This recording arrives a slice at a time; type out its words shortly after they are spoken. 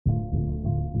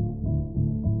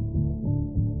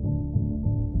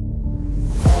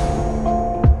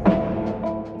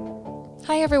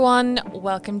Hi everyone,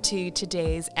 welcome to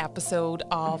today's episode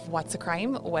of What's a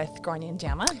Crime with Gráinne and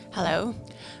Gemma. Hello.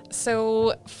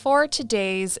 So for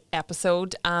today's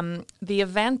episode, the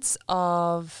events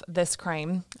of this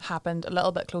crime happened a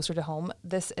little bit closer to home.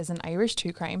 This is an Irish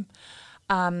true crime.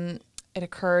 It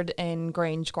occurred in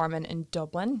Grange Gorman in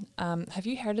Dublin. Have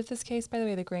you heard of this case, by the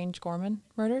way, the Grange Gorman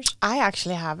murders? I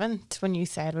actually haven't, when you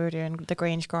said we were doing the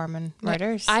Grange Gorman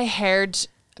murders. I heard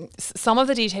some of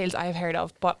the details I've heard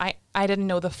of, but I didn't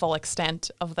know the full extent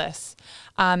of this.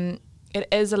 It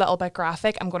is a little bit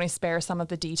graphic. I'm going to spare some of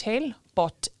the detail,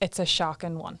 but it's a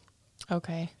shocking one.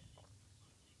 Okay.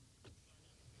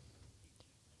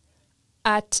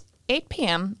 At 8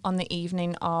 p.m. on the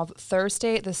evening of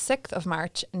Thursday, the 6th of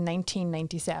March,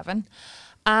 1997,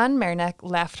 Anne Mernick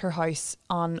left her house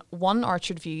on 1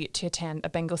 Orchard View to attend a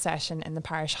bingo session in the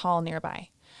parish hall nearby.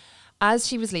 As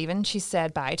she was leaving, she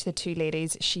said bye to the two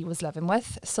ladies she was living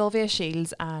with, Sylvia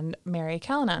Shields and Mary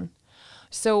Callanan.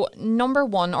 So, number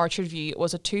 1 Orchard View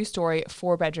was a 2-storey,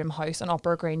 4-bedroom house on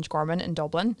Upper Grange Gorman in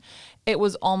Dublin. It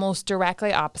was almost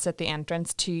directly opposite the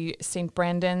entrance to St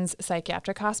Brendan's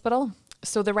Psychiatric Hospital.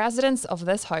 So the residents of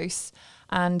this house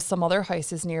and some other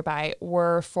houses nearby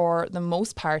were, for the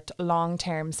most part,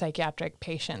 long-term psychiatric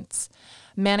patients,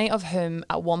 many of whom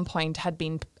at one point had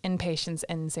been inpatients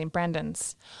in St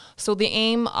Brendan's. So the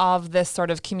aim of this sort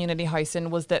of community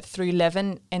housing was that through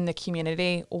living in the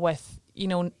community with, you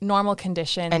know, normal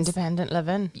conditions. Independent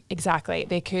living. Exactly.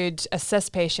 They could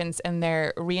assist patients in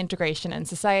their reintegration in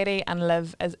society and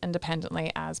live as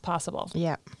independently as possible.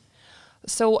 Yeah.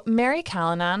 So Mary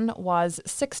Callanan was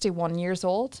 61 years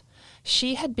old.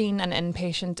 She had been an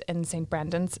inpatient in St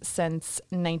Brendan's since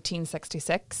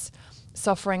 1966,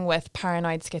 suffering with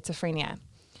paranoid schizophrenia.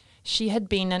 She had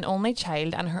been an only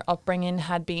child and her upbringing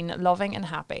had been loving and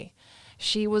happy.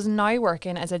 She was now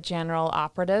working as a general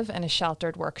operative in a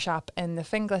sheltered workshop in the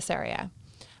Finglas area.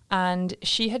 And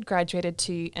she had graduated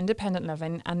to independent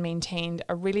living and maintained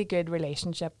a really good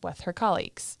relationship with her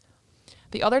colleagues.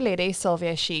 The other lady,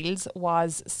 Sylvia Shields,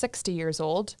 was 60 years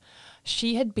old.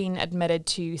 She had been admitted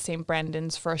to St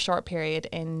Brendan's for a short period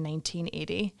in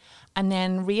 1980 and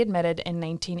then readmitted in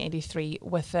 1983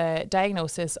 with a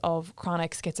diagnosis of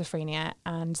chronic schizophrenia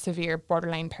and severe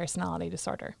borderline personality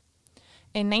disorder.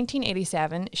 In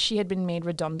 1987, she had been made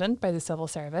redundant by the civil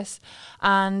service,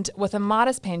 and with a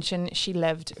modest pension, she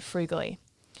lived frugally.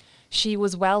 She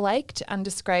was well liked and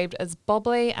described as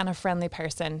bubbly and a friendly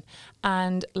person.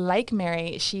 And like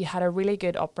Mary, she had a really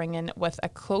good upbringing with a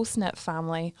close-knit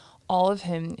family, all of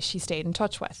whom she stayed in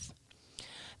touch with.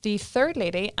 The third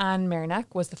lady, Anne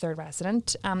Mernick, was the third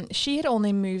resident. She had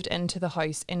only moved into the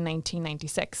house in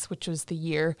 1996, which was the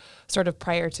year sort of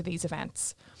prior to these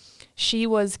events. She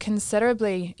was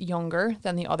considerably younger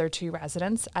than the other two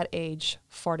residents at age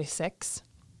 46.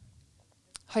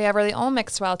 However, they all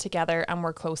mixed well together and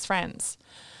were close friends.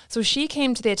 So she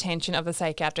came to the attention of the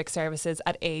psychiatric services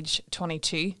at age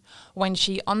 22 when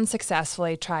she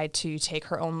unsuccessfully tried to take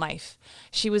her own life.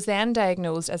 She was then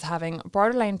diagnosed as having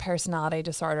borderline personality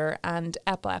disorder and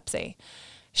epilepsy.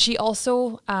 She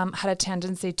also had a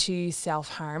tendency to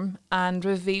self-harm and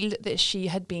revealed that she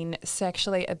had been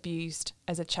sexually abused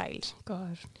as a child.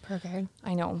 God, poor girl.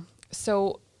 I know.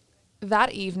 So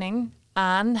that evening,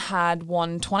 Anne had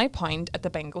won £20 at the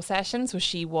bingo session, so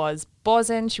she was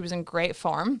buzzing, she was in great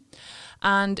form,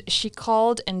 and she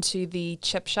called into the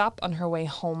chip shop on her way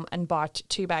home and bought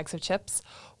 2 bags of chips,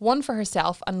 one for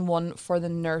herself and one for the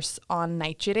nurse on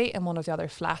night duty in one of the other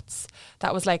flats.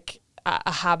 That was like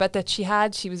a habit that she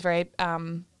had. She was very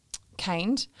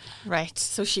kind. Right,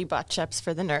 so she bought chips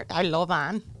for the nurse. I love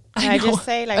Anne. I just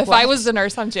say, like, if what? I was the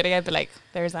nurse on duty, I'd be like,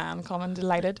 there's Anne coming,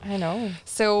 delighted. I know.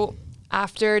 So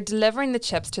after delivering the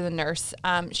chips to the nurse,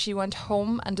 she went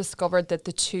home and discovered that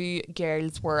the 2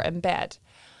 girls were in bed.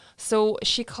 So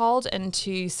she called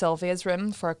into Sylvia's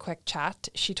room for a quick chat.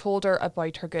 She told her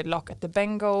about her good luck at the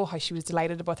bingo, how she was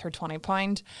delighted with her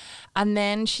 £20, and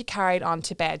then she carried on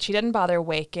to bed. She didn't bother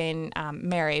waking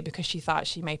Mary because she thought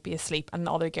she might be asleep and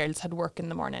the other girls had work in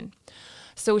the morning.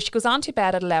 So she goes on to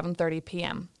bed at 11:30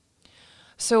 p.m.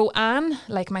 So Anne,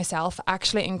 like myself,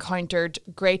 actually encountered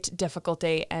great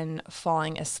difficulty in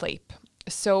falling asleep.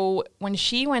 So when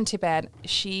she went to bed,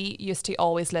 she used to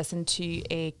always listen to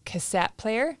a cassette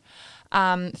player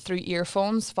through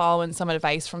earphones, following some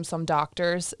advice from some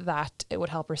doctors that it would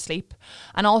help her sleep.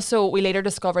 And also we later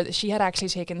discovered that she had actually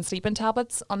taken sleeping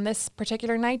tablets on this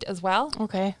particular night as well.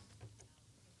 Okay.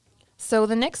 So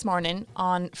the next morning,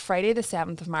 on Friday the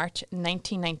 7th of March,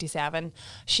 1997,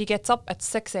 she gets up at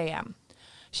 6 a.m.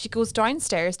 She goes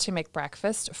downstairs to make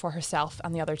breakfast for herself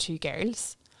and the other 2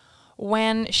 girls.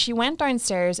 When she went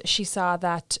downstairs, she saw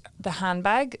that the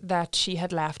handbag that she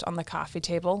had left on the coffee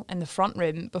table in the front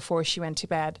room before she went to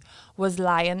bed was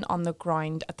lying on the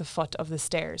ground at the foot of the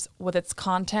stairs, with its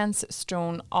contents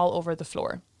strewn all over the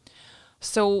floor.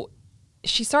 So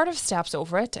she sort of steps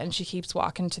over it and she keeps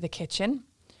walking to the kitchen.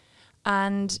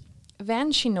 And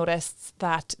then she noticed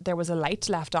that there was a light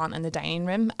left on in the dining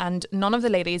room, and none of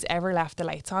the ladies ever left the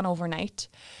lights on overnight.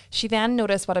 She then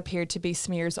noticed what appeared to be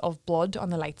smears of blood on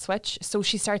the light switch, so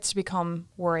she starts to become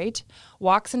worried,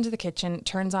 walks into the kitchen,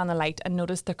 turns on the light, and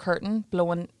noticed the curtain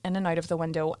blowing in and out of the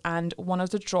window, and one of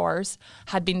the drawers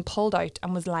had been pulled out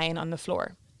and was lying on the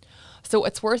floor. So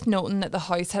it's worth noting that the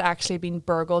house had actually been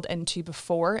burgled into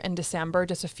before in December,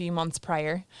 just a few months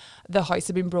prior. The house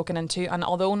had been broken into, and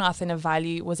although nothing of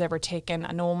value was ever taken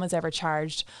and no one was ever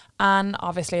charged, Anne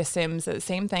obviously assumes that the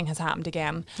same thing has happened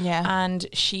again. Yeah. And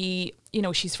she,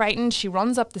 she's frightened. She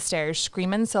runs up the stairs,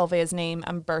 screaming Sylvia's name,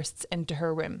 and bursts into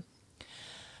her room.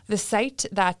 The sight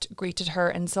that greeted her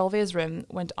in Sylvia's room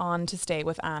went on to stay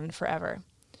with Anne forever.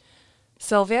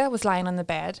 Sylvia was lying on the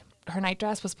bed. Her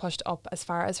nightdress was pushed up as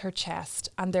far as her chest,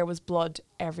 and there was blood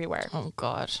everywhere. Oh,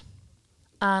 God.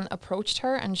 Anne approached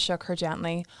her and shook her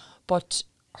gently, but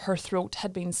her throat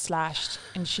had been slashed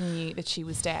and she knew that she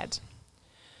was dead.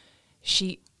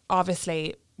 She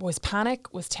obviously was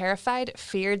panicked, was terrified,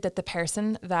 feared that the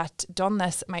person that done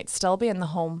this might still be in the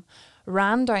home,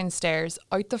 ran downstairs,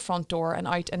 out the front door and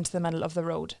out into the middle of the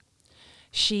road.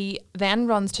 She then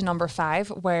runs to number 5,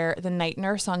 where the night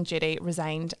nurse on duty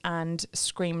resigned, and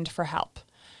screamed for help.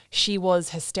 She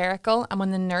was hysterical, and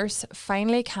when the nurse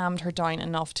finally calmed her down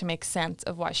enough to make sense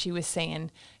of what she was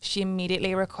saying, she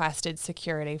immediately requested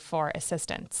security for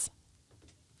assistance.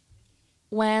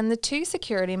 When the 2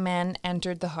 security men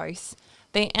entered the house,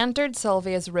 they entered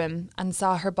Sylvia's room and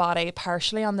saw her body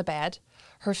partially on the bed,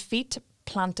 her feet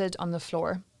planted on the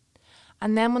floor.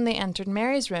 And then when they entered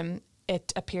Mary's room,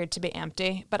 it appeared to be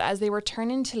empty, but as they were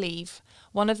turning to leave,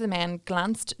 one of the men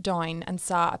glanced down and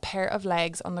saw a pair of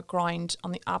legs on the ground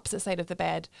on the opposite side of the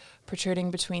bed,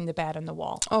 protruding between the bed and the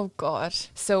wall. Oh, God.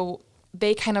 So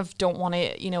they kind of don't want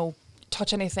to,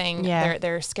 touch anything. Yeah.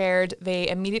 They're scared. They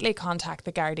immediately contact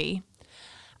the Gardaí.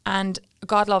 And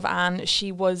God love Anne,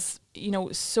 she was,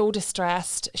 so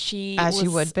distressed. She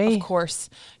would be. Of course.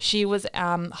 She was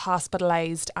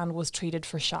hospitalised and was treated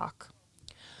for shock.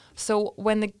 So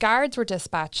when the guards were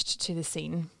dispatched to the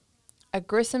scene, a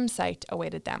gruesome sight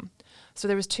awaited them. So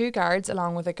there was 2 guards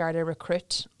along with a Garda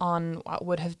recruit on what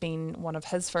would have been one of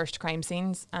his first crime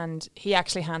scenes, and he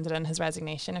actually handed in his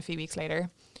resignation a few weeks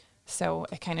later. So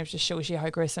it kind of just shows you how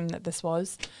gruesome that this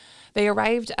was. They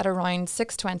arrived at around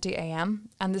 6:20 a.m.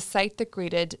 and the sight that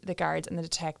greeted the guards and the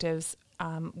detectives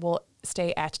will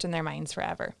stay etched in their minds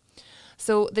forever.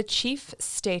 So the chief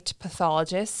state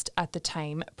pathologist at the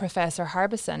time, Professor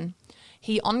Harbison,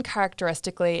 he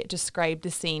uncharacteristically described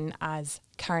the scene as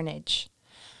carnage.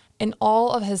 In all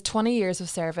of his 20 years of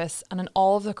service and in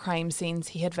all of the crime scenes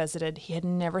he had visited, he had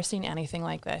never seen anything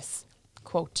like this.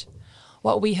 Quote,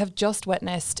 "What we have just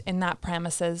witnessed in that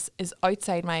premises is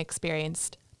outside my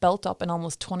experience, built up in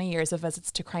almost 20 years of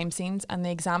visits to crime scenes and the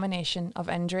examination of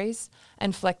injuries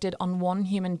inflicted on one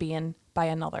human being by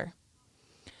another."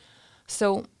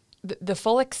 So the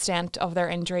full extent of their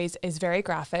injuries is very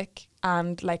graphic.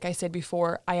 And like I said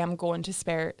before, I am going to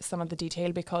spare some of the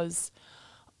detail because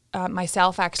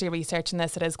myself actually researching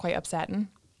this, it is quite upsetting.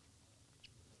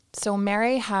 So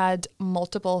Mary had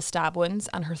multiple stab wounds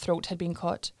and her throat had been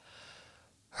cut.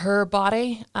 Her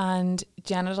body and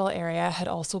genital area had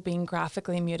also been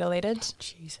graphically mutilated.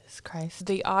 Jesus Christ.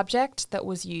 The object that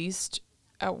was used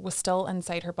was still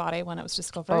inside her body when it was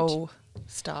discovered. Oh,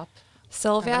 stop.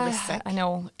 Sylvia, I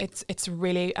know, it's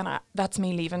really, and that's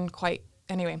me leaving quite,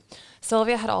 anyway.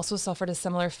 Sylvia had also suffered a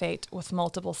similar fate with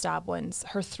multiple stab wounds,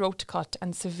 her throat cut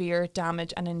and severe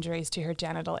damage and injuries to her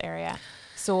genital area.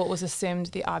 So it was assumed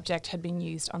the object had been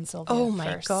used on Sylvia Oh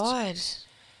my first. God.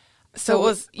 So it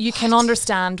was, you can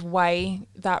understand why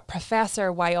that professor,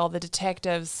 why all the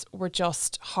detectives were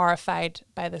just horrified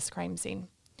by this crime scene.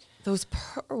 Those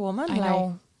poor women. I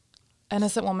know.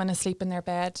 Innocent woman asleep in their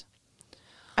bed.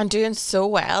 And doing so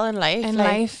well in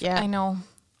life. Yeah. I know.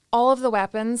 All of the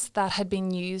weapons that had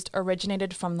been used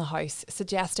originated from the house,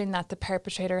 suggesting that the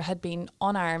perpetrator had been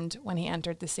unarmed when he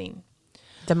entered the scene.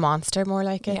 The monster, more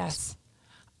like it. Yes.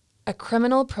 A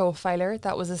criminal profiler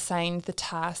that was assigned the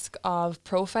task of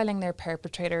profiling their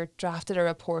perpetrator drafted a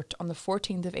report on the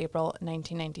 14th of April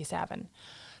 1997.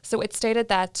 So it stated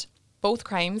that both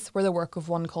crimes were the work of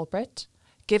one culprit.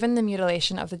 Given the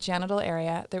mutilation of the genital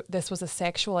area, this was a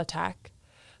sexual attack.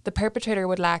 The perpetrator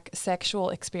would lack sexual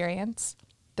experience.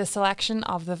 the selection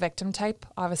of the victim type,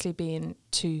 obviously being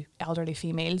two elderly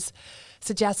females,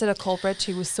 suggested a culprit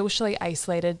who was socially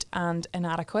isolated and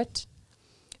inadequate.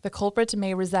 The culprit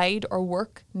may reside or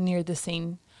work near the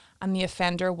scene, and the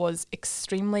offender was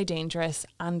extremely dangerous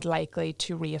and likely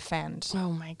to reoffend.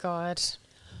 Oh my God.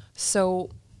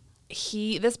 So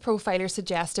this profiler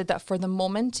suggested that for the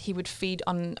moment he would feed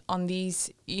on these,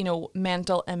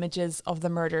 mental images of the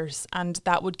murders, and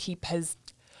that would keep his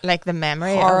Like the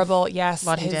memory horrible, of yes,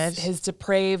 what he did. his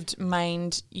depraved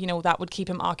mind, that would keep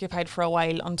him occupied for a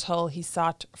while until he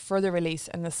sought further release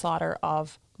in the slaughter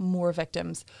of more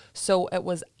victims. So it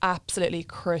was absolutely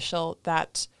crucial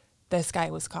that this guy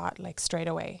was caught, like, straight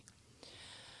away.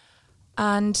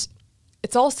 And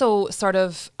it's also sort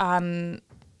of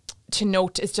to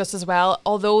note is just as well,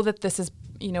 although that this is,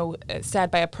 said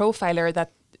by a profiler,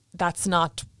 that's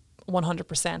not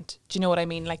 100%. Do you know what I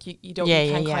mean? Like, you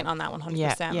can't count on that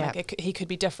 100%. Yeah. Like, he could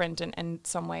be different in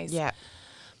some ways. Yeah.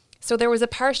 So there was a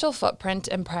partial footprint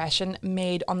impression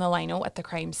made on the lino at the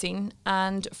crime scene,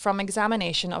 and from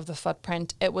examination of the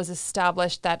footprint, it was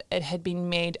established that it had been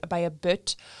made by a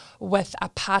boot with a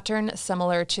pattern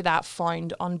similar to that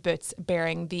found on boots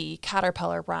bearing the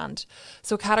Caterpillar brand.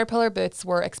 So Caterpillar boots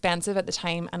were expensive at the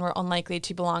time and were unlikely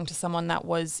to belong to someone that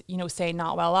was, say,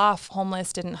 not well off,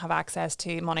 homeless, didn't have access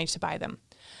to money to buy them.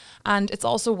 And it's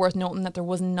also worth noting that there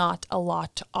was not a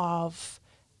lot of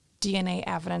DNA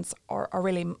evidence or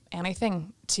really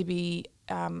anything to be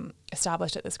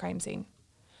established at this crime scene.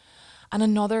 And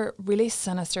another really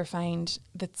sinister find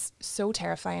that's so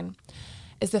terrifying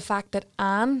is the fact that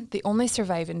Anne, the only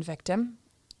surviving victim,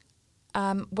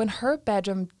 when her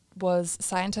bedroom was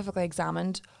scientifically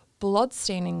examined, blood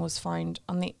staining was found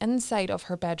on the inside of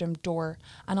her bedroom door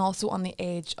and also on the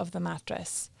edge of the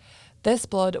mattress. This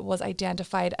blood was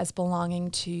identified as belonging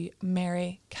to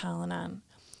Mary Callanan.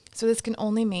 So this can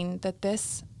only mean that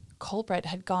this culprit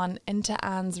had gone into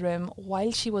Anne's room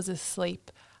while she was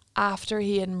asleep after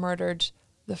he had murdered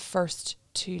the first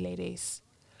two ladies.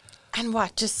 And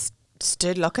what, just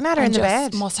stood looking at her in the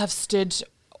bed? Must have stood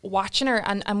watching her.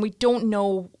 And we don't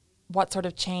know what sort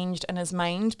of changed in his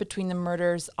mind between the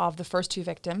murders of the first two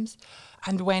victims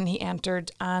and when he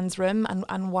entered Anne's room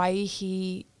and why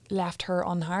he left her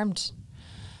unharmed.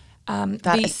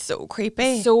 That is so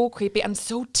creepy. So creepy and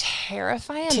so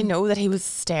terrifying. To know that he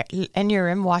was in your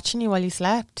room watching you while you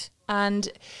slept. And,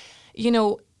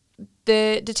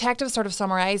 the detective sort of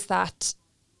summarised that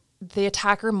the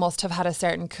attacker must have had a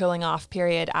certain cooling off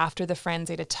period after the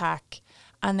frenzied attack.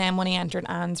 And then when he entered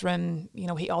Anne's room,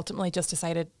 he ultimately just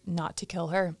decided not to kill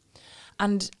her.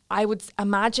 And I would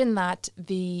imagine that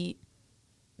the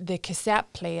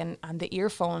cassette playing and the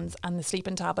earphones and the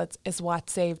sleeping tablets is what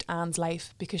saved Anne's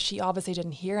life, because she obviously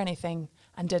didn't hear anything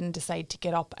and didn't decide to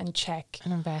get up and check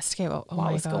and investigate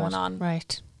what was going on.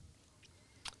 Right.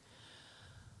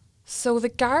 So the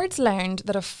guards learned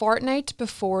that a fortnight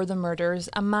before the murders,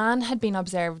 a man had been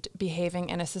observed behaving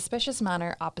in a suspicious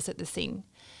manner opposite the scene.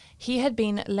 He had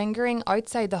been lingering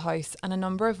outside the house, and a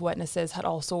number of witnesses had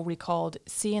also recalled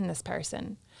seeing this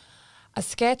person. A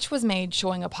sketch was made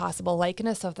showing a possible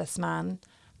likeness of this man,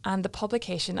 and the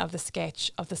publication of the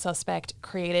sketch of the suspect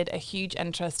created a huge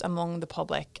interest among the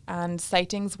public, and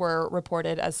sightings were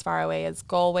reported as far away as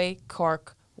Galway,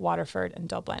 Cork, Waterford and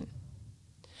Dublin.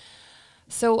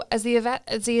 So as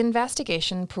the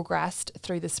investigation progressed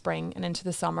through the spring and into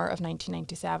the summer of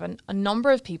 1997, a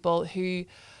number of people who,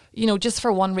 just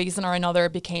for one reason or another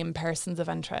became persons of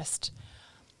interest.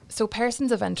 So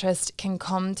persons of interest can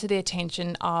come to the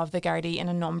attention of the Gardaí in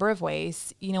a number of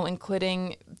ways,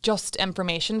 including just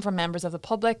information from members of the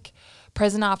public,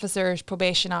 prison officers,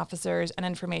 probation officers, and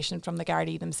information from the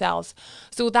Gardaí themselves.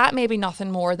 So that may be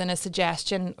nothing more than a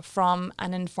suggestion from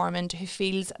an informant who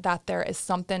feels that there is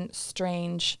something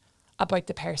strange about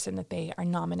the person that they are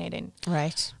nominating.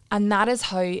 Right. And that is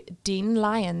how Dean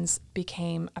Lyons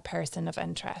became a person of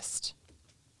interest.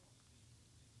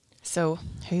 So,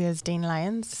 who is Dean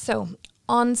Lyons? So,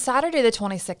 on Saturday the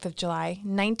 26th of July,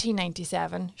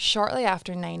 1997, shortly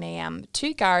after 9 a.m,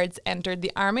 two guards entered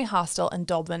the Army Hostel in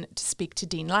Dublin to speak to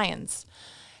Dean Lyons.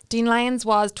 Dean Lyons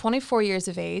was 24 years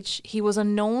of age. He was a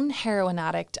known heroin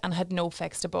addict and had no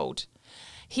fixed abode.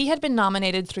 He had been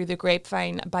nominated through the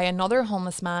grapevine by another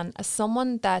homeless man as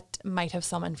someone that might have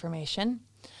some information.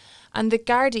 And the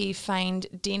Gardaí found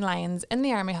Dean Lyons in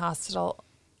the Army Hostel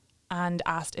and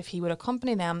asked if he would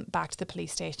accompany them back to the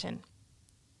police station.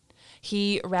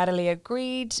 He readily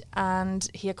agreed, and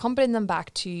he accompanied them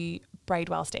back to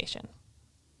Bridewell Station.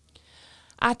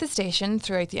 At the station,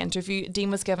 throughout the interview,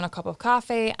 Dean was given a cup of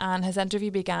coffee, and his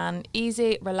interview began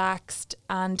easy, relaxed,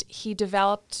 and he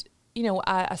developed,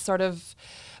 a sort of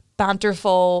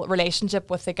banterful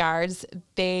relationship with the guards,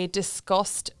 they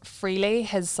discussed freely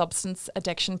his substance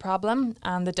addiction problem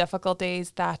and the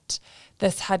difficulties that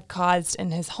this had caused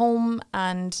in his home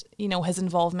and, you know, his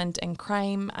involvement in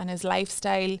crime and his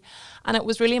lifestyle. And it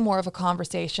was really more of a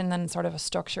conversation than sort of a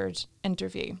structured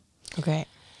interview. Okay.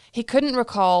 He couldn't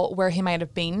recall where he might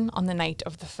have been on the night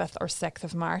of the 5th or 6th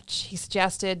of March. He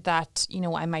suggested that, you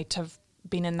know, I might have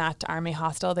been in that army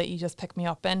hostel that you just picked me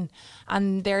up in.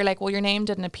 And they're like, well, your name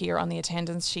didn't appear on the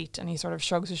attendance sheet. And he sort of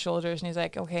shrugs his shoulders and he's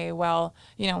like, okay, well,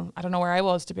 you know, I don't know where I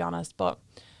was, to be honest, but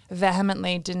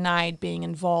vehemently denied being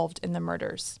involved in the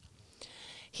murders.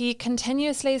 He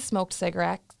continuously smoked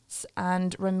cigarettes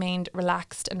and remained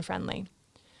relaxed and friendly.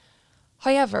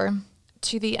 However,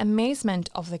 to the amazement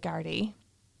of the Gardaí,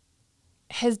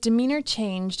 his demeanour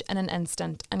changed in an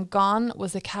instant, and gone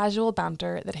was the casual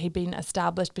banter that had been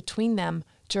established between them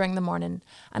during the morning,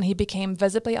 and he became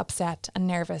visibly upset and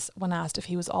nervous when asked if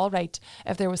he was all right,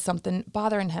 if there was something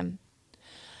bothering him.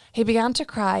 He began to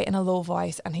cry in a low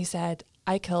voice, and he said,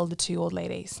 I killed the 2 old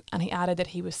ladies, and he added that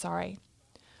he was sorry.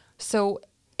 So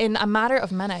in a matter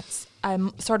of minutes,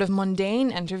 a sort of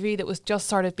mundane interview that was just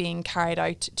sort of being carried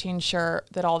out to ensure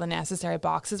that all the necessary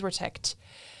boxes were ticked,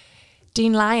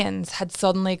 Dean Lyons had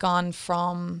suddenly gone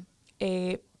from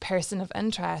a person of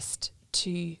interest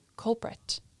to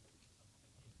culprit.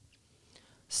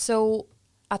 So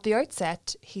at the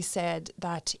outset, he said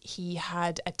that he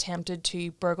had attempted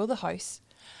to burgle the house,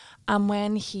 and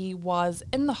when he was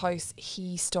in the house,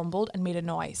 he stumbled and made a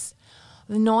noise.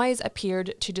 The noise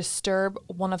appeared to disturb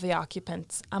one of the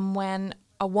occupants, and when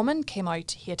a woman came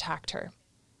out, he attacked her.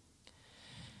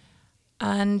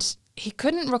 And he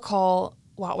couldn't recall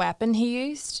what weapon he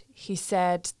used. He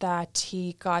said that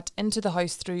he got into the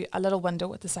house through a little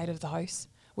window at the side of the house,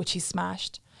 which he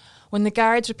smashed. When the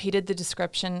guards repeated the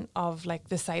description of like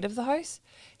the side of the house,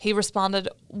 he responded,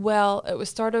 well, it was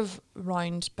sort of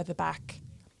round by the back.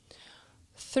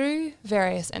 Through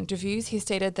various interviews, he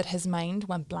stated that his mind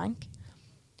went blank.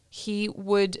 He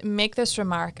would make this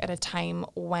remark at a time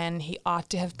when he ought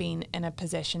to have been in a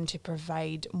position to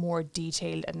provide more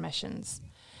detailed admissions.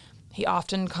 He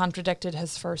often contradicted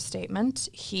his first statement.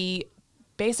 He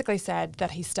basically said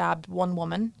that he stabbed one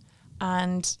woman,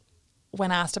 and when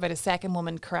asked about a second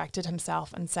woman, corrected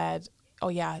himself and said, oh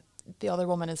yeah, the other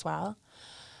woman as well.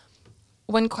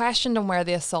 When questioned on where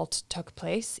the assault took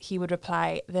place, he would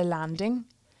reply, the landing.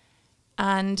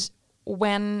 And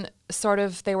when sort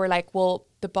of they were like, well,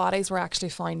 the bodies were actually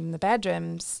found in the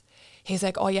bedrooms, he's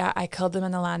like, oh yeah, I killed them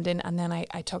in the landing and then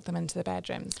I took them into the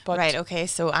bedrooms. But Right, okay,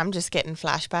 so I'm just getting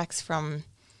flashbacks from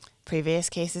previous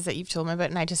cases that you've told me about,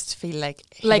 and I just feel like...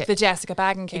 the Jessica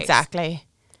Bagan case. Exactly.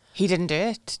 He didn't do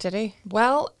it, did he?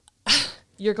 Well,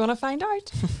 you're going to find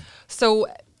out. So,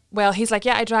 well, he's like,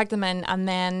 yeah, I dragged them in, and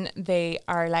then they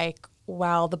are like,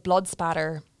 well, the blood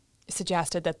spatter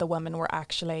suggested that the women were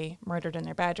actually murdered in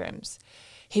their bedrooms.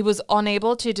 He was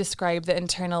unable to describe the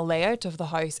internal layout of the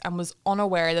house and was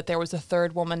unaware that there was a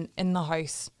third woman in the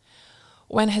house.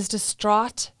 When his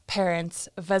distraught parents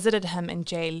visited him in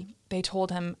jail, they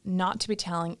told him not to be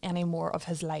telling any more of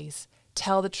his lies.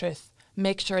 Tell the truth.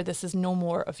 Make sure this is no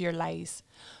more of your lies.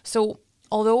 So,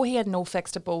 although he had no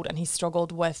fixed abode and he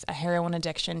struggled with a heroin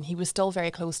addiction, he was still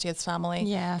very close to his family.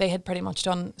 Yeah. They had pretty much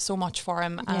done so much for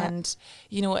him. Yeah. And,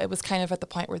 you know, it was kind of at the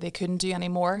point where they couldn't do any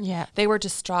more. Yeah. They were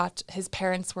distraught. His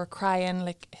parents were crying,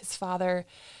 like his father,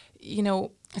 you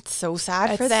know. It's so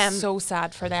sad for them. It's so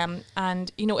sad for them.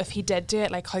 And, you know, if he did do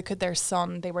it, like, how could their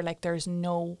son? They were like, there's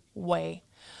no way.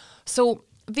 So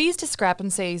these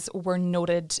discrepancies were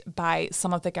noted by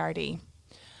some of the Gardaí.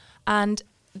 And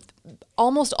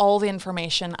almost all the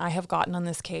information I have gotten on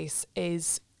this case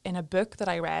is in a book that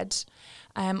I read.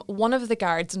 One of the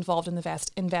guards involved in the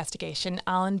investigation,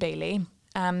 Alan Bailey,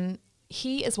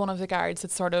 he is one of the guards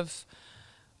that sort of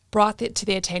brought it to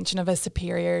the attention of his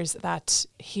superiors that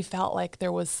he felt like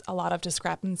there was a lot of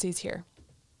discrepancies here.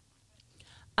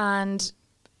 And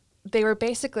they were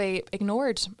basically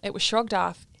ignored. It was shrugged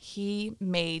off. He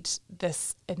made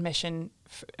this admission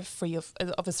free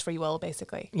of his free will,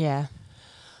 basically. Yeah.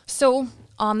 So,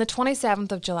 on the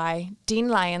 27th of July, Dean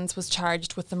Lyons was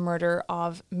charged with the murder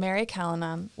of Mary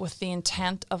Callanan with the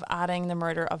intent of adding the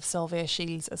murder of Sylvia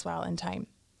Shields as well in time.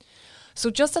 So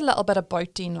just a little bit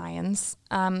about Dean Lyons.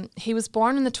 He was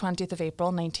born on the 20th of April,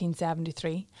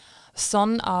 1973,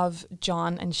 son of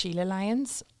John and Sheila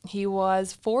Lyons. He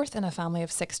was fourth in a family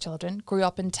of 6 children, grew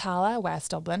up in Tala,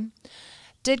 West Dublin.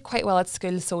 Did quite well at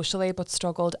school socially, but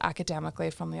struggled academically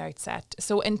from the outset.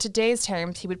 So in today's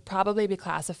terms, he would probably be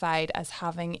classified as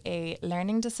having a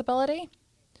learning disability.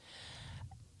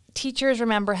 Teachers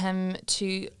remember him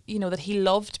to, that he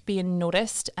loved being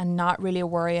noticed and not really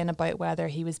worrying about whether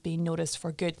he was being noticed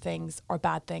for good things or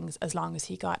bad things as long as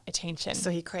he got attention. So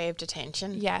he craved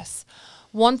attention. Yes.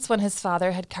 Once when his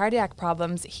father had cardiac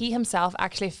problems, he himself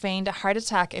actually feigned a heart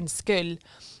attack in school,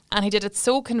 and he did it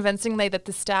so convincingly that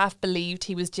the staff believed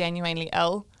he was genuinely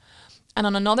ill. And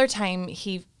on another time,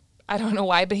 I don't know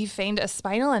why, but he feigned a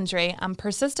spinal injury and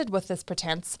persisted with this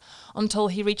pretense until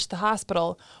he reached the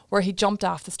hospital, where he jumped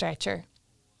off the stretcher.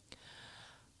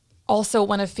 Also,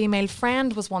 when a female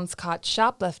friend was once caught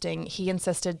shoplifting, he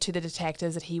insisted to the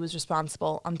detectives that he was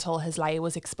responsible until his lie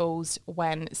was exposed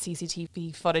when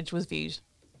CCTV footage was viewed.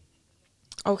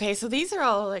 Okay, so these are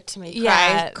all like, to me,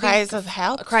 cries of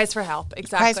help. Cries for help,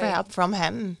 exactly. Cries for help from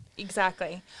him.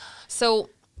 Exactly. So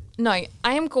now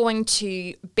I am going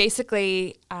to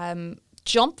basically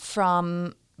jump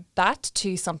from that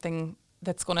to something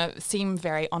that's going to seem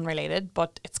very unrelated,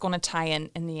 but it's going to tie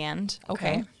in the end.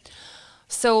 Okay.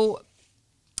 So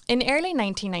in early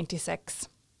 1996,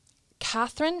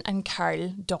 Catherine and Carl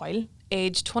Doyle,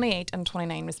 aged 28 and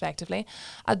 29 respectively,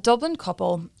 a Dublin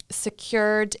couple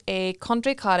secured a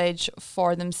country cottage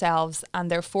for themselves and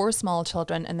their 4 small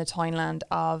children in the townland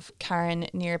of Carron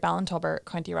near Ballintubber,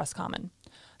 County Roscommon.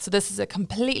 So this is a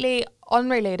completely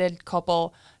unrelated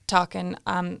couple talking.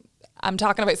 I'm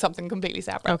talking about something completely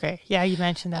separate. Okay, yeah, you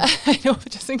mentioned that. I know, but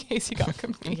just in case you got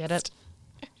confused. I get it.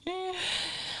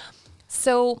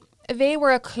 So they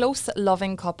were a close,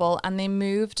 loving couple, and they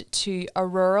moved to a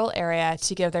rural area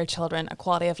to give their children a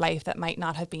quality of life that might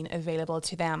not have been available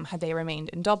to them had they remained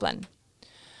in Dublin.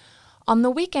 On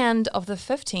the weekend of the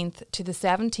 15th to the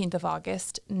 17th of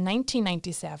August,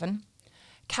 1997,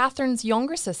 Catherine's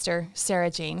younger sister, Sarah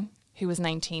Jane, who was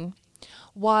 19,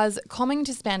 was coming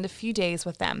to spend a few days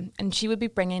with them, and she would be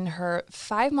bringing her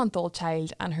 5-month-old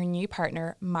child and her new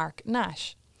partner, Mark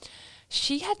Nash.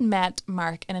 She had met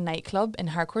Mark in a nightclub in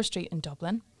Harcourt Street in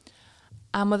Dublin,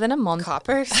 and within a month...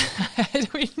 Coppers? I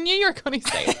knew you were going to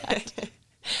say that.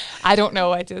 I don't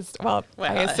know, I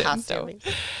assume so.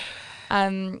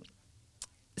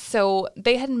 So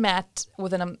they had met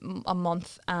within a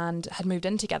month and had moved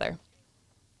in together.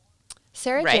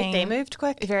 Sarah Jane... They moved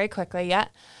quick. Very quickly, yeah.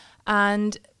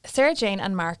 And Sarah Jane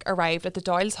and Mark arrived at the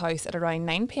Doyle's house at around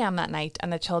 9 p.m. that night,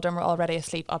 and the children were already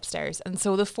asleep upstairs. And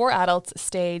so the 4 adults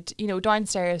stayed,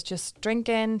 downstairs just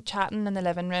drinking, chatting in the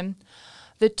living room.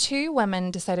 The 2 women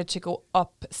decided to go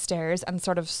upstairs and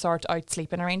sort out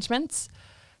sleeping arrangements.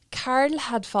 Carl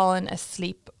had fallen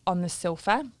asleep on the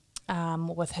sofa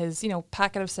with his,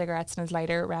 packet of cigarettes and his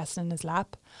lighter resting in his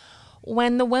lap.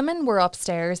 When the women were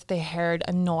upstairs, they heard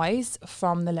a noise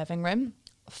from the living room,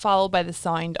 followed by the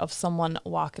sound of someone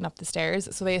walking up the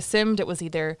stairs. So they assumed it was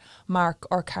either Mark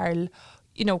or Carl,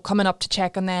 coming up to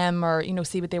check on them or,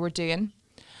 see what they were doing.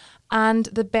 And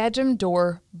the bedroom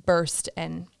door burst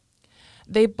in.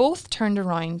 They both turned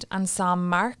around and saw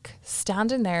Mark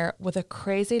standing there with a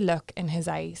crazy look in his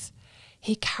eyes.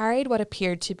 He carried what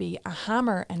appeared to be a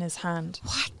hammer in his hand.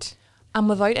 What? And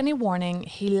without any warning,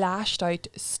 he lashed out,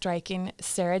 striking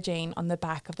Sarah Jane on the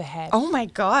back of the head. Oh my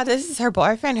God, this is her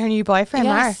boyfriend, her new boyfriend,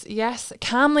 Mark. Yes,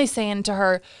 calmly saying to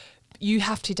her, "You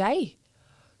have to die."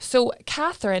 So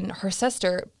Catherine, her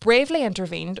sister, bravely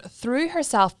intervened, threw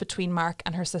herself between Mark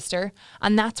and her sister,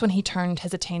 and that's when he turned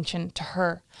his attention to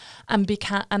her and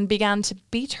began to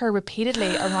beat her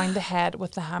repeatedly around the head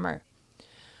with the hammer.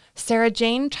 Sarah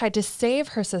Jane tried to save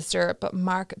her sister, but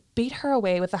Mark beat her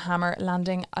away with the hammer,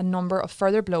 landing a number of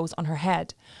further blows on her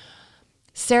head.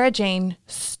 Sarah Jane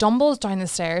stumbles down the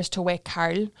stairs to wake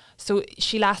Carl, so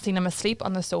she last seen him asleep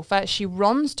on the sofa. She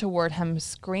runs toward him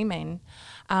screaming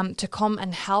to come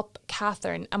and help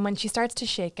Catherine, and when she starts to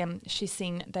shake him, she's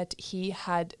seen that he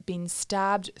had been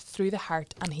stabbed through the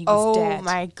heart and he was dead. Oh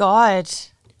my God.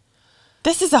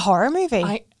 This is a horror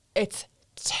movie. It's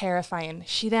terrifying.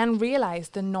 She then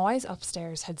realised the noise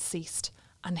upstairs had ceased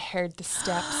and heard the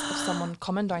steps of someone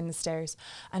coming down the stairs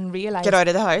and realised Get out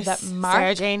of the house, that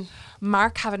Sarah Jane.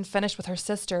 Mark, having finished with her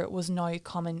sister, was now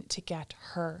coming to get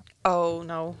her. Oh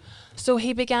no. So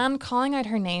he began calling out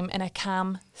her name in a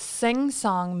calm,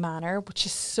 sing-song manner, which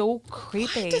is so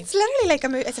creepy. What? It's literally like a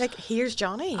movie. It's like, here's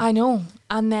Johnny. I know.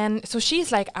 And then, so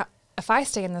she's like, if I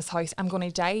stay in this house, I'm going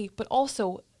to die. But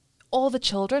also, all the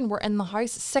children were in the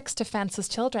house, 6 defenceless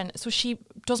children. So she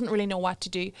doesn't really know what to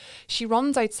do. She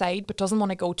runs outside but doesn't want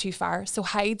to go too far, so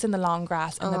hides in the long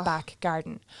grass in the back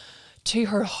garden. To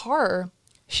her horror,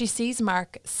 she sees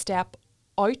Mark step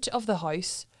out of the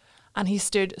house, and he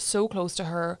stood so close to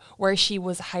her where she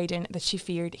was hiding that she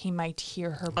feared he might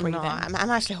hear her breathing. No, I'm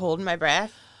actually holding my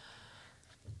breath.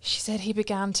 She said he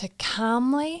began to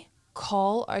calmly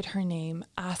call out her name,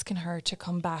 asking her to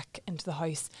come back into the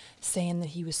house, saying that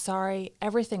he was sorry,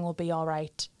 everything will be all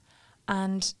right.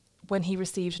 And when he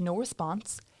received no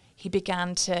response, he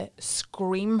began to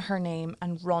scream her name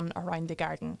and run around the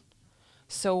garden.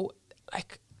 So,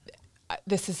 like,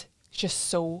 this is just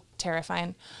so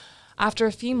terrifying. After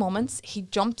a few moments, he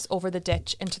jumps over the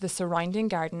ditch into the surrounding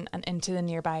garden and into the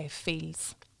nearby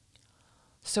fields.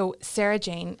 So Sarah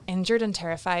Jane, injured and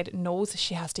terrified, knows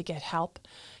she has to get help.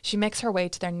 She makes her way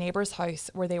to their neighbour's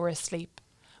house where they were asleep.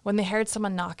 When they heard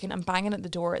someone knocking and banging at the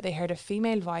door, they heard a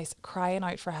female voice crying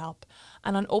out for help.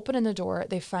 And on opening the door,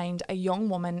 they find a young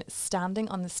woman standing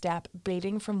on the step,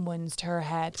 bleeding from wounds to her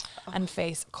head and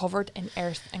face, covered in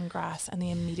earth and grass. And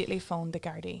they immediately phoned the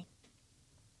Gardaí.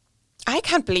 I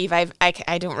can't believe I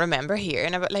don't remember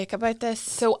hearing about this.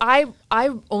 So I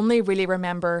only really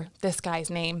remember this guy's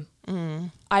name.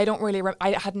 I don't really.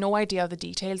 I had no idea of the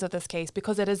details of this case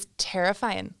because it is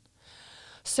terrifying.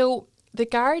 So the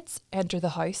guards enter the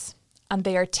house and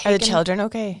they are taken. Are the children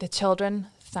okay? The children,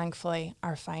 thankfully,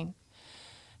 are fine.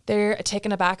 They're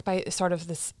taken aback by sort of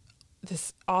this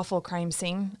awful crime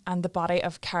scene and the body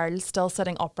of Carl still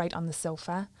sitting upright on the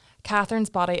sofa. Catherine's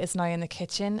body is now in the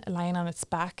kitchen, lying on its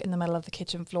back in the middle of the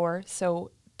kitchen floor. So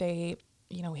they,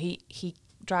 he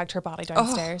dragged her body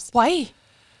downstairs. Why?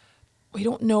 We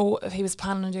don't know if he was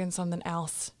planning on doing something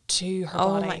else to her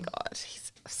body. Oh my God.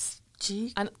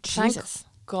 And Jesus.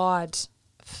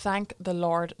 Thank the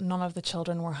Lord, none of the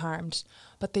children were harmed.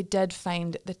 But they did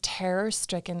find the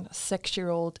terror-stricken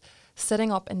 6-year-old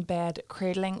sitting up in bed,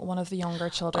 cradling one of the younger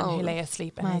children who lay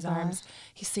asleep in his arms.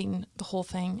 He's seen the whole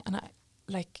thing, and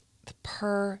the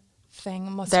poor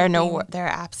thing must There have are been, there are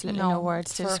absolutely no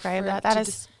words to describe that. That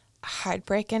is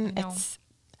heartbreaking. No. It's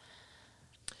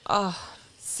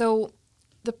So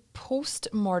the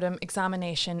post-mortem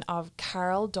examination of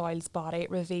Carl Doyle's body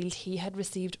revealed he had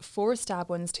received 4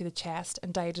 stab wounds to the chest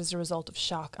and died as a result of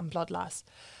shock and blood loss.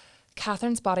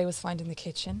 Catherine's body was found in the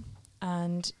kitchen,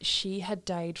 and she had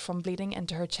died from bleeding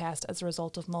into her chest as a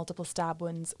result of multiple stab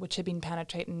wounds which had been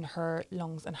penetrating her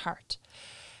lungs and heart.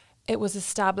 It was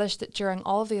established that during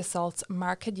all of the assaults,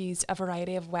 Mark had used a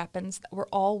variety of weapons that were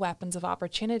all weapons of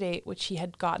opportunity which he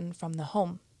had gotten from the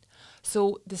home.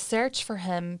 So the search for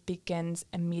him begins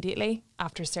immediately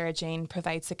after Sarah Jane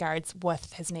provides the guards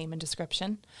with his name and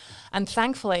description. And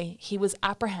thankfully, he was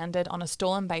apprehended on a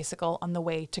stolen bicycle on the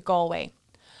way to Galway.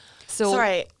 So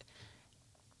sorry.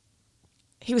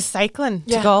 He was cycling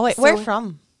to Galway. Where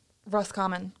from?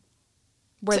 Roscommon,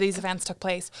 where these events took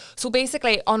place. So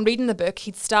basically, on reading the book,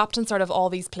 he'd stopped in sort of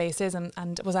all these places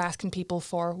and was asking people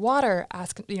for water,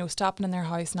 stopping in their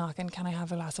house, knocking, can I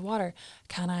have a glass of water?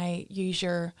 Can I use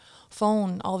your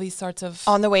phone? All these sorts of...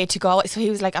 On the way to Galway. So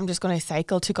he was like, I'm just going to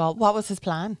cycle to Galway. What was his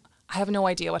plan? I have no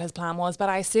idea what his plan was, but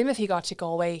I assume if he got to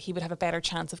Galway, he would have a better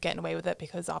chance of getting away with it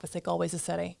because obviously Galway's a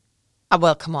city.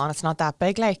 Well, come on, it's not that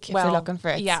big, if they're looking for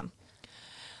it. Yeah.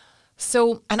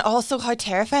 So, and also how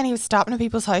terrifying, he was stopping at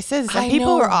people's houses and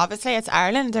people were obviously, it's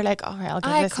Ireland, they're like, oh, I'll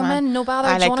give this come man. in, no bother,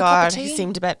 I do you want a cup of tea? He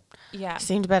seemed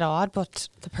a bit odd, but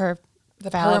the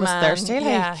fella was man, thirsty.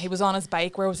 Yeah, he was on his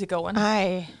bike. Where was he going?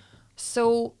 Aye.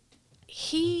 So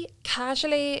he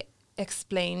casually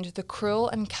explained the cruel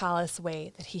and callous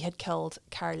way that he had killed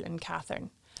Carl and Catherine.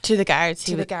 To the guards.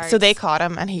 So they caught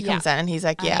him and he comes in and he's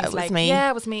like, it was me. Yeah,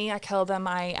 it was me. I killed him.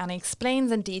 And he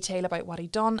explains in detail about what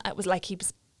he'd done. It was like he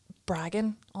was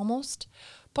bragging almost,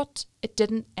 but it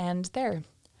didn't end there.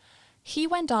 He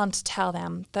went on to tell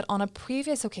them that on a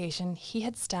previous occasion he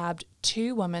had stabbed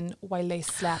 2 women while they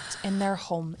slept in their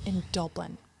home in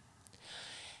Dublin.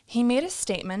 He made a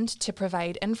statement to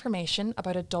provide information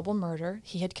about a double murder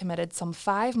he had committed some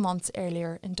 5 months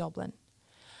earlier in Dublin.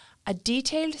 A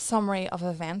detailed summary of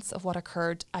events of what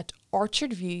occurred at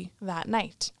Orchard View that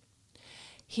night.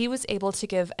 He was able to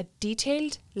give a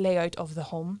detailed layout of the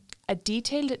home, a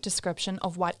detailed description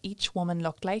of what each woman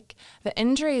looked like, the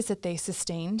injuries that they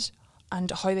sustained, and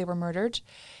how they were murdered.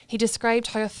 He described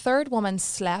how a 3rd woman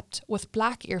slept with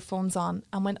black earphones on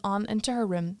and went on into her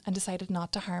room and decided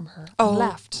not to harm her and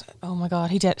left. Oh my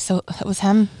God, he did. So it was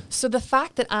him. So the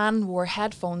fact that Anne wore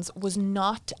headphones was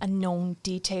not a known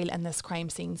detail in this crime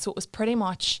scene. So it was pretty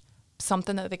much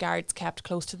something that the guards kept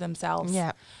close to themselves.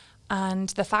 Yeah. And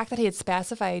the fact that he had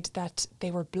specified that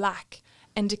they were black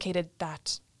indicated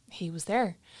that he was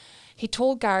there. He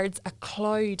told guards a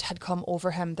cloud had come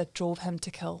over him that drove him to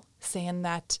kill, saying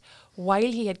that while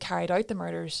he had carried out the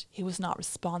murders, he was not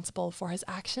responsible for his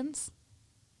actions.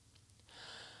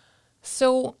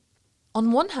 So,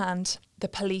 on one hand, the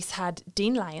police had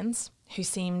Dean Lyons, who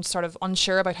seemed sort of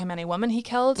unsure about how many women he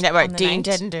killed. Yeah, right. Dean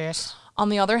didn't do it. On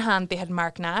the other hand, they had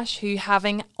Mark Nash, who,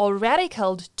 having already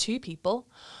killed 2 people,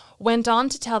 went on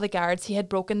to tell the guards he had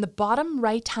broken the bottom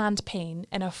right-hand pane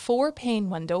in a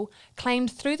 4-pane window,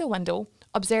 climbed through the window,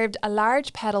 observed a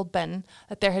large pedal bin,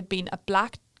 that there had been a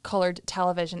black-coloured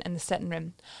television in the sitting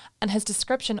room, and his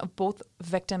description of both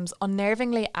victims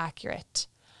unnervingly accurate,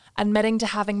 admitting to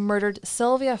having murdered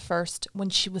Sylvia first when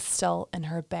she was still in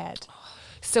her bed.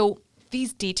 So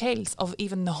these details of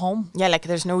even the home. Yeah, like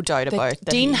there's no doubt about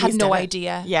that. Dean had he's no done it.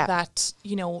 idea Yeah. that,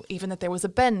 you know, even that there was a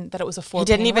bin, that it was a 4-pane He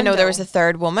didn't even know there was window. a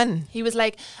third woman. He was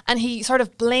like, and he sort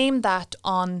of blamed that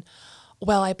on,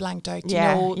 well, I blanked out,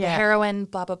 Yeah, you know, the yeah. heroin,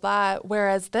 blah, blah, blah.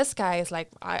 Whereas this guy is like,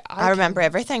 I remember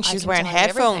everything. She was wearing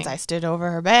headphones. I stood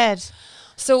over her bed.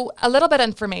 So a little bit of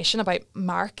information about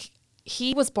Mark.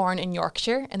 He was born in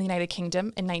Yorkshire in the United Kingdom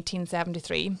in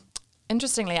 1973.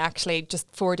 Interestingly, actually,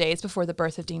 just 4 days before the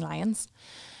birth of Dean Lyons.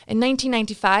 In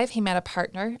 1995, he met a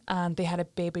partner and they had a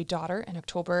baby daughter. In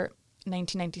October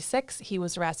 1996, he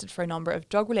was arrested for a number of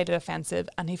drug-related offences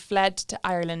and he fled to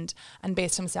Ireland and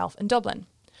based himself in Dublin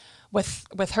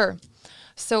with her.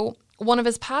 So one of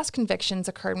his past convictions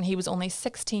occurred when he was only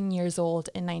 16 years old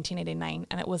in 1989,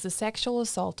 and it was the sexual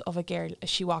assault of a girl as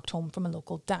she walked home from a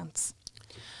local dance.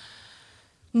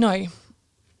 Now,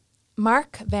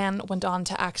 Mark then went on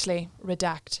to actually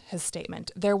redact his statement.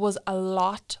 There was a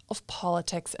lot of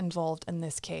politics involved in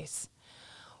this case.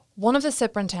 One of the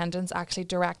superintendents actually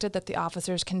directed that the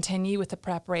officers continue with the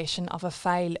preparation of a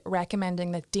file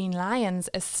recommending that Dean Lyons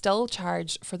is still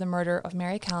charged for the murder of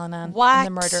Mary Callanan and the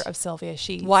murder of Sylvia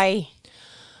Sheaves. Why?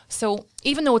 So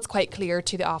even though it's quite clear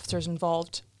to the officers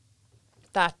involved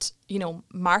that, you know,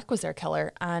 Mark was their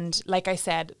killer, and like I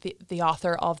said, the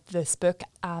author of this book,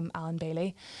 Alan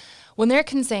Bailey, when their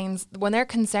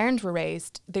concerns were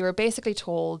raised, they were basically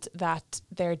told that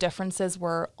their differences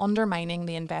were undermining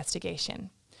the investigation.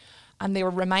 And they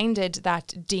were reminded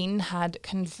that Dean had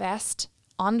confessed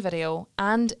on video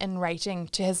and in writing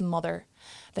to his mother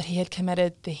that he had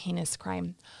committed the heinous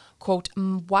crime. Quote,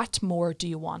 "What more do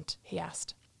you want?" he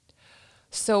asked.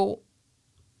 So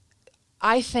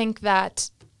I think that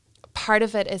part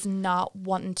of it is not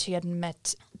wanting to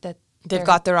admit that They've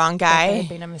got the wrong guy. there had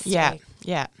been a mistake. Yeah,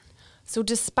 yeah. So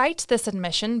despite this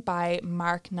admission by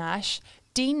Mark Nash,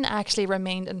 Dean actually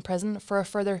remained in prison for a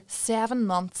further 7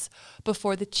 months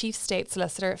before the chief state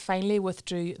solicitor finally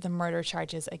withdrew the murder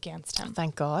charges against him.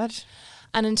 Thank God.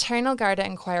 An internal Garda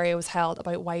inquiry was held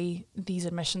about why these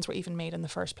admissions were even made in the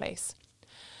first place.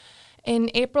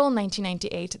 In April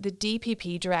 1998, the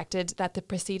DPP directed that the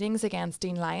proceedings against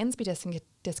Dean Lyons be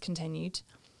discontinued,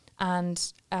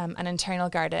 and an internal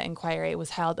Garda inquiry was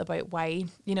held about why,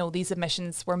 you know, these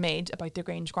admissions were made about the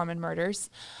Grangegorman murders.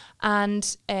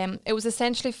 And it was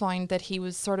essentially found that he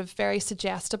was sort of very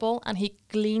suggestible and he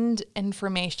gleaned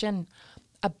information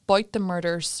about the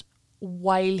murders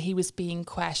while he was being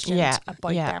questioned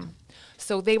about them.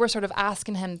 So they were sort of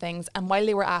asking him things, and while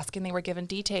they were asking, they were given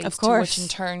details, of to course, which in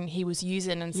turn he was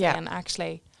using and saying,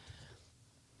 actually.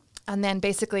 And then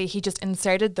basically he just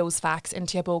inserted those facts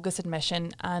into a bogus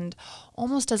admission, and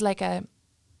almost as like an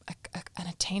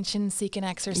attention-seeking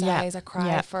exercise, a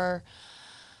cry for.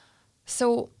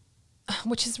 So,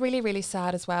 which is really, really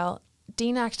sad as well.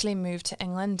 Dean actually moved to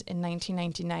England in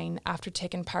 1999 after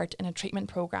taking part in a treatment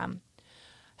program.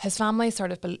 His family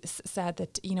sort of said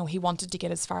that, you know, he wanted to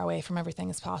get as far away from everything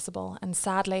as possible. And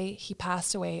sadly, he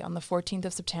passed away on the 14th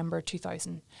of September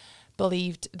 2000.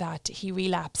 Believed that he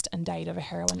relapsed and died of a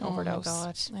heroin overdose. Oh my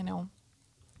God. I know.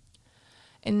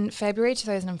 In February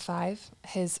 2005,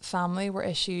 his family were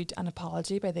issued an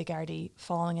apology by the Gardaí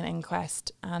following an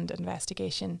inquest and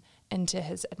investigation into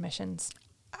his admissions.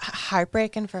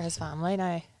 Heartbreaking for his family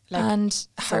now. Like, and so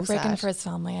heartbreaking sad. for his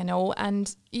family, I know.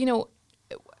 And, you know,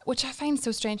 which I find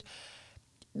so strange,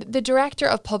 the director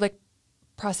of public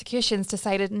prosecutions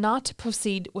decided not to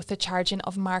proceed with the charging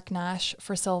of Mark Nash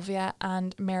for Sylvia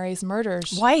and Mary's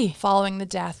murders. Why? Following the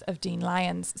death of Dean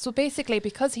Lyons. So basically,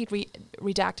 because he'd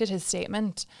redacted his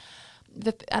statement,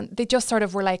 and they just sort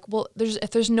of were like, well,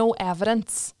 if there's no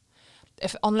evidence,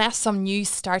 unless some new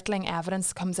startling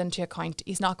evidence comes into account,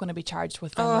 he's not going to be charged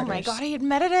with murders. Oh my God, he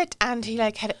admitted it, and he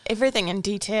like had everything in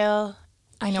detail.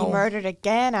 I know. He murdered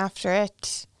again after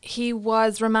it. He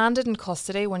was remanded in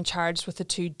custody when charged with the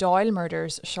 2 Doyle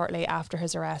murders shortly after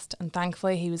his arrest, and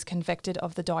thankfully he was convicted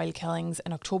of the Doyle killings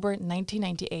in October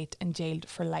 1998 and jailed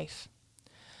for life.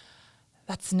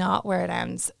 That's not where it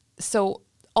ends. So,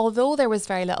 although there was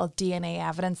very little DNA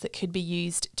evidence that could be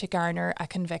used to garner a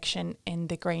conviction in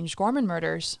the Grangegorman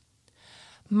murders,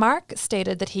 Mark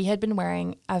stated that he had been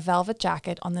wearing a velvet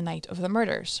jacket on the night of the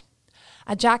murders.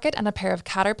 A jacket and a pair of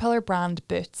Caterpillar brand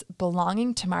boots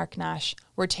belonging to Mark Nash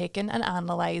were taken and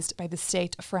analysed by the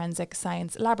State Forensic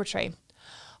Science Laboratory.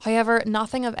 However,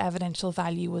 nothing of evidential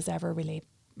value was ever really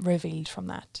revealed from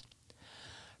that.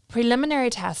 Preliminary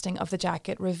testing of the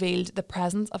jacket revealed the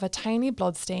presence of a tiny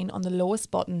bloodstain on the lowest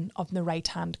button of the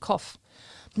right-hand cuff.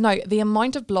 Now, the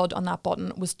amount of blood on that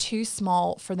button was too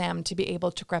small for them to be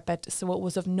able to grip it, so it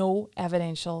was of no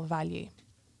evidential value.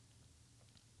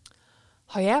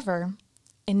 However,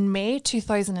 in May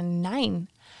 2009,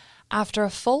 after a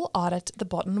full audit, the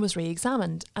button was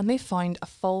re-examined and they found a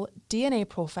full DNA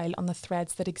profile on the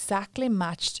threads that exactly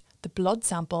matched the blood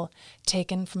sample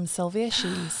taken from Sylvia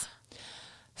Shields.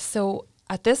 So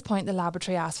at this point, the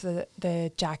laboratory asked for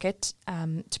the jacket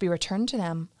to be returned to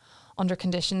them. Under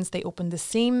conditions, they opened the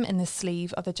seam in the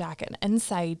sleeve of the jacket and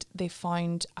inside they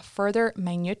found a further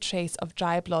minute trace of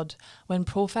dry blood. When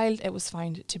profiled, it was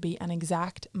found to be an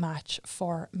exact match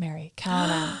for Mary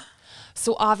Callanan.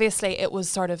 So obviously it was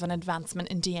sort of an advancement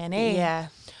in DNA. Yeah.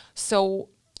 So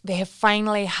they have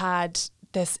finally had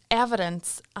this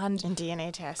evidence and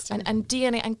DNA testing. and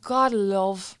DNA, and God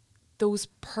love those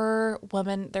poor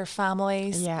women, their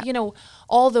families, Yeah. you know,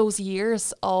 all those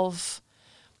years of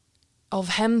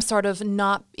him sort of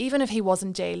not, even if he was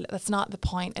in jail, that's not the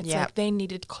point. It's Yeah. like they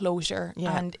needed closure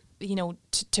Yeah. and, you know,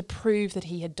 to prove that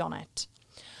he had done it.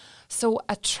 So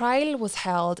a trial was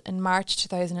held in March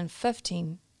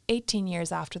 2015, 18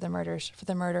 years after the murders, for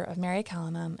the murder of Mary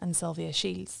Callanan and Sylvia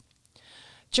Shields.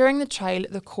 During the trial,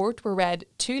 the court were read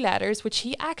 2 letters, which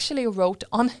he actually wrote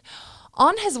on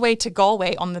his way to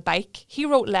Galway on the bike. He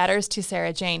wrote letters to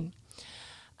Sarah Jane.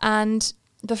 And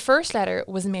the first letter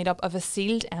was made up of a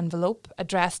sealed envelope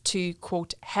addressed to,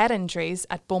 quote, head injuries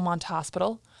at Beaumont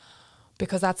Hospital,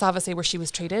 because that's obviously where she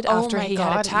was treated after he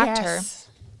had attacked her.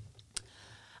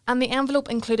 And the envelope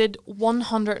included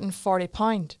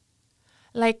 £140.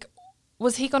 Like,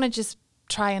 was he going to just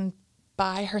try and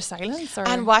buy her silence? Or?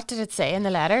 And what did it say in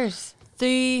the letters?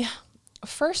 The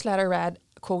first letter read,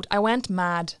 quote, I went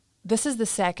mad. This is the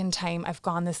second time I've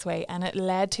gone this way and it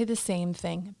led to the same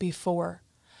thing before.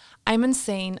 I'm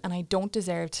insane and I don't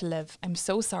deserve to live. I'm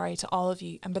so sorry to all of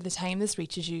you, and by the time this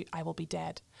reaches you, I will be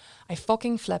dead. I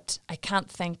fucking flipped. I can't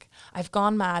think. I've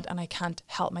gone mad and I can't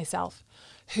help myself.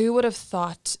 Who would have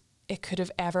thought it could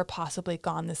have ever possibly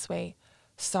gone this way?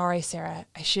 Sorry, Sarah.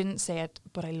 I shouldn't say it,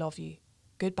 but I love you.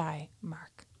 Goodbye,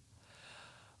 Mark.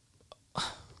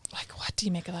 Like, what do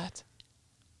you make of that?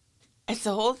 It's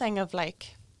the whole thing of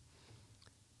like,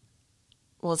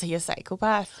 was he a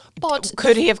psychopath? But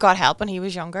could he have got help when he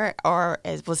was younger, or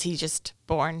was he just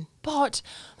born? But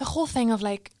the whole thing of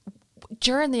like,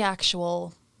 during the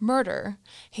actual murder,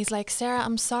 he's like, Sarah,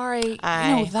 I'm sorry. Aye.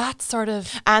 You know, that sort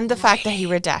of... And the fact that he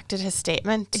redacted his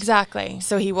statement. Exactly.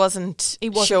 So he wasn't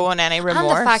showing any remorse.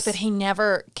 And the fact that he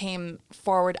never came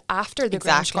forward after the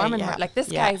Grange Garman murder. Like,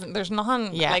 this guy, there's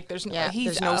nothing, like,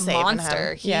 he's there's no a saving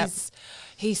monster. him.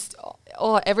 He's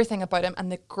everything about him,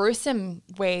 and the gruesome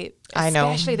way,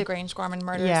 especially the Grange Garman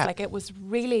murders, like, it was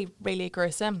really, really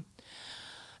gruesome.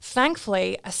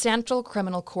 Thankfully, a Central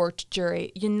Criminal Court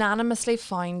jury unanimously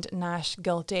found Nash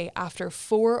guilty after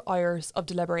 4 hours of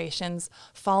deliberations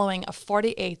following a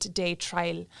 48-day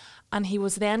trial, and he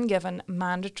was then given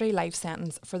mandatory life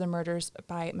sentence for the murders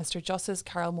by Mr. Justice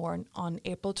Carol Moran on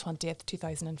April 20th,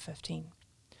 2015.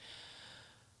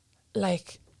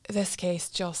 Like, this case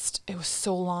just, it was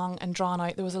so long and drawn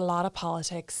out. There was a lot of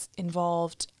politics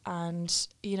involved, and,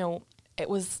 you know,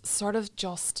 it was sort of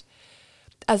just,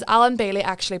 as Alan Bailey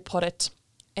actually put it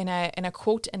in a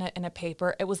quote in a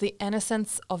paper, it was the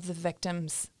innocence of the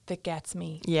victims that gets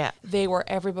me. Yeah. They were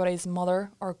everybody's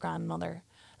mother or grandmother.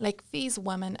 Like, these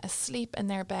women asleep in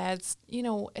their beds, you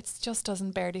know, it just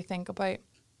doesn't bear to think about.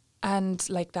 And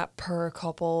like that poor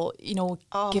couple, you know,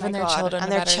 giving their children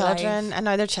and a their better children, life. and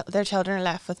now their children are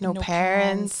left with no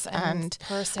parents, and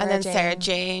then Sarah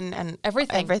Jane and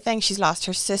everything. She's lost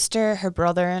her sister, her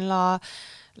brother-in-law,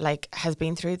 like, has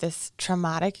been through this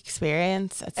traumatic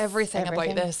experience. It's everything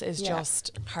about this is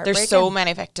just heartbreaking. There's so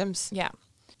many victims. Yeah.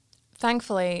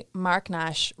 Thankfully, Mark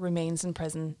Nash remains in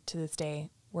prison to this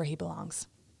day, where he belongs.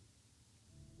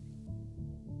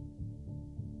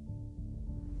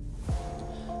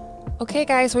 Okay,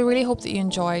 guys, we really hope that you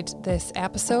enjoyed this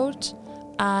episode.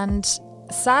 And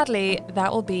sadly,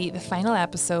 that will be the final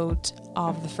episode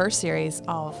of the first series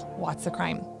of What's the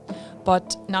Crime?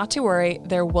 But not to worry,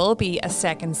 there will be a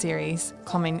second series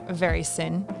coming very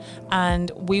soon, and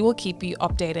we will keep you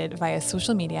updated via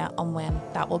social media on when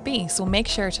that will be. So make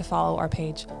sure to follow our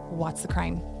page, What's the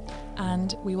Crime?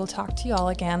 and we will talk to you all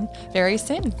again very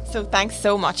soon. So thanks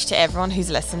so much to everyone who's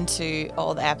listened to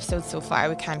all the episodes so far.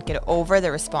 We can't get over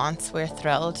the response. We're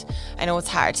thrilled. I know it's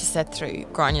hard to sit through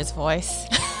Gráinne's voice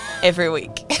every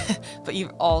week, but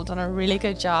you've all done a really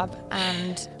good job.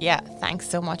 And yeah, thanks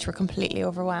so much. We're completely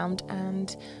overwhelmed.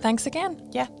 And thanks again.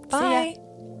 Yeah. Bye. See ya.